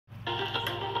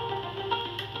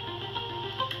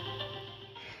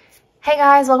Hey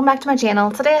guys, welcome back to my channel.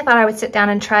 Today I thought I would sit down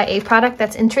and try a product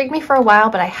that's intrigued me for a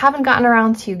while, but I haven't gotten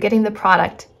around to getting the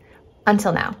product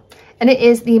until now. And it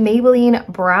is the Maybelline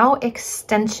Brow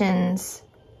Extensions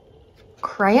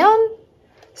Crayon.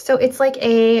 So it's like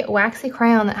a waxy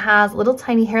crayon that has little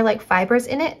tiny hair-like fibers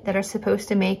in it that are supposed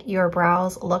to make your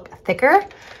brows look thicker.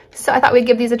 So I thought we'd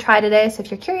give these a try today. So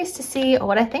if you're curious to see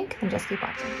what I think, then just keep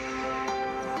watching.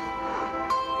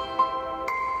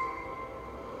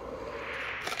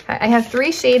 I have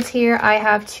three shades here. I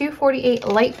have 248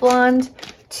 light blonde,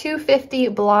 250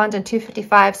 blonde, and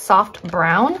 255 soft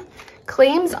brown.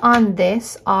 Claims on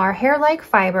this are hair-like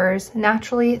fibers,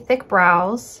 naturally thick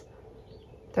brows.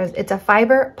 It's a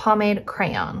fiber pomade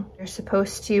crayon. You're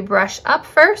supposed to brush up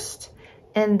first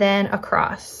and then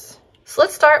across. So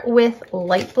let's start with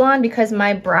light blonde because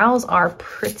my brows are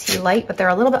pretty light, but they're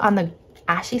a little bit on the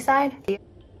ashy side.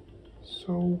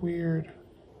 So weird.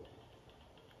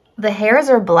 The hairs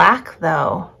are black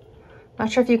though.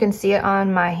 Not sure if you can see it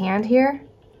on my hand here,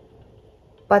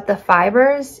 but the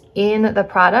fibers in the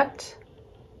product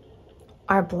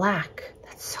are black.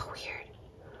 That's so weird.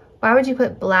 Why would you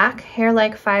put black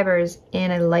hair-like fibers in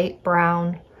a light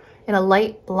blonde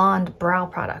brow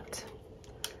product?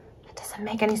 That doesn't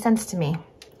make any sense to me.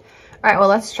 All right, well,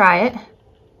 let's try it.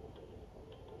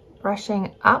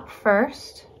 Brushing up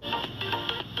first.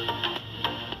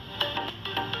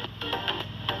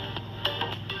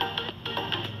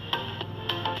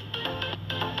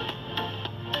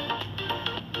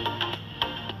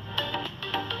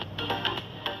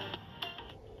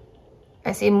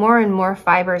 I see more and more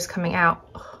fibers coming out.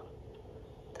 Ugh,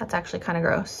 that's actually kind of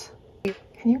gross.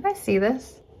 Can you guys see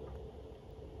this?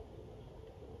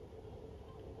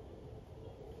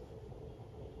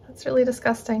 That's really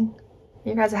disgusting.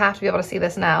 You guys have to be able to see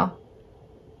this now.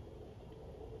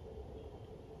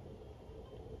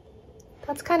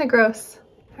 That's kind of gross.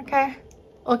 Okay,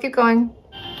 we'll keep going.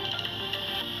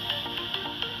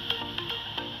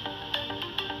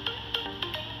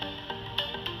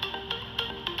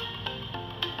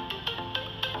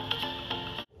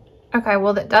 Okay,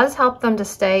 well, that does help them to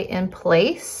stay in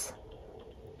place,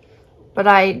 but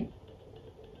I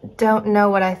don't know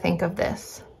what I think of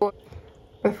this.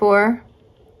 Before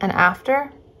and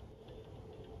after.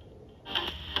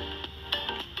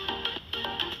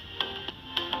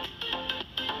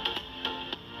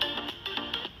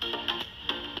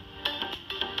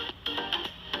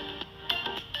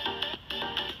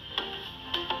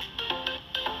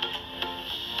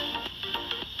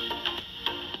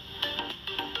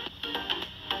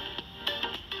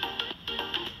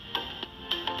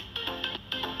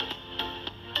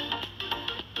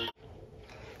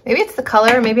 Maybe it's the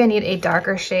color, maybe I need a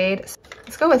darker shade.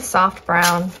 Let's go with soft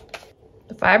brown.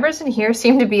 The fibers in here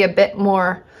seem to be a bit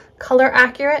more color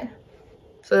accurate.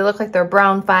 So they look like they're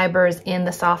brown fibers in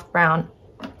the soft brown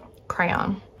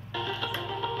crayon.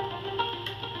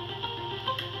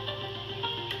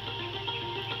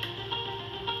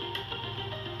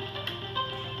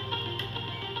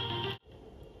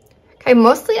 Okay,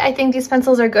 mostly I think these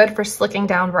pencils are good for slicking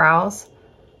down brows.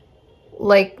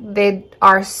 Like they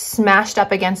are smashed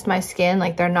up against my skin,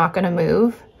 like they're not gonna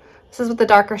move. This is with the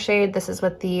darker shade, this is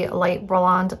with the light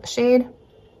blonde shade.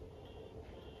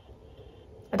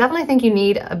 I definitely think you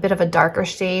need a bit of a darker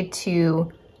shade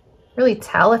to really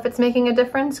tell if it's making a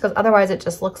difference, because otherwise it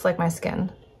just looks like my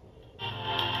skin.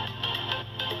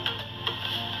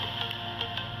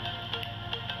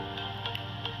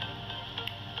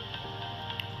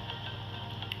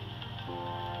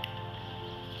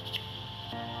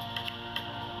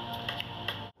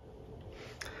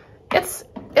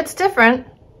 It's different.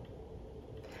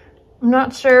 I'm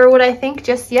not sure what I think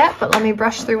just yet, but let me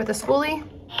brush through with a spoolie.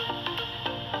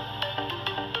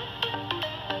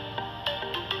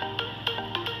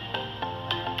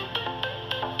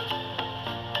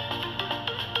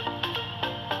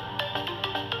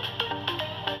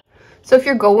 So if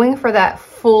you're going for that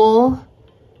full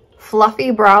fluffy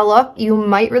brow look, you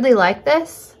might really like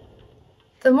this.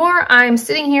 The more I'm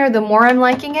sitting here, the more I'm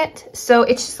liking it. So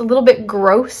it's just a little bit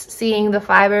gross seeing the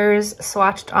fibers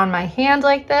swatched on my hand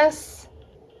like this.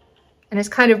 And it's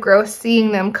kind of gross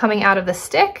seeing them coming out of the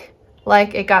stick,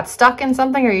 like it got stuck in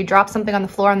something or you drop something on the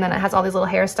floor and then it has all these little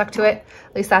hairs stuck to it.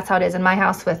 At least that's how it is in my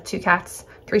house with 2 cats,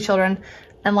 3 children,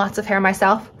 and lots of hair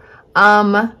myself.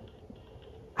 I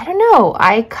don't know,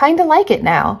 I kind of like it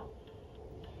now.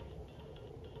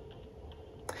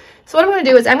 So what I'm going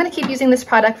to do is I'm going to keep using this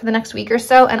product for the next week or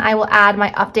so, and I will add my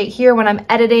update here when I'm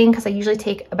editing, because I usually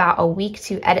take about a week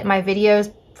to edit my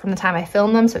videos from the time I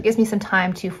film them, so it gives me some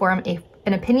time to form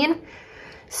an opinion.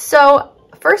 So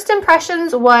first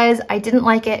impressions was I didn't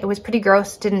like it. It was pretty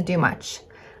gross, didn't do much.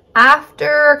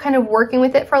 after kind of working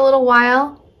with it for a little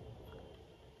while,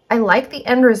 I like the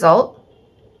end result.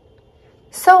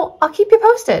 So I'll keep you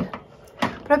posted.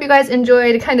 But I hope you guys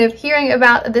enjoyed kind of hearing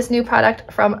about this new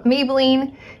product from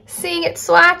Maybelline, seeing it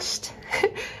swatched,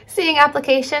 seeing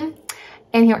application,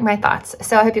 and hearing my thoughts.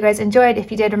 So I hope you guys enjoyed.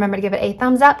 If you did, remember to give it a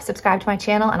thumbs up, subscribe to my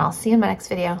channel, and I'll see you in my next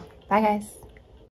video. Bye guys.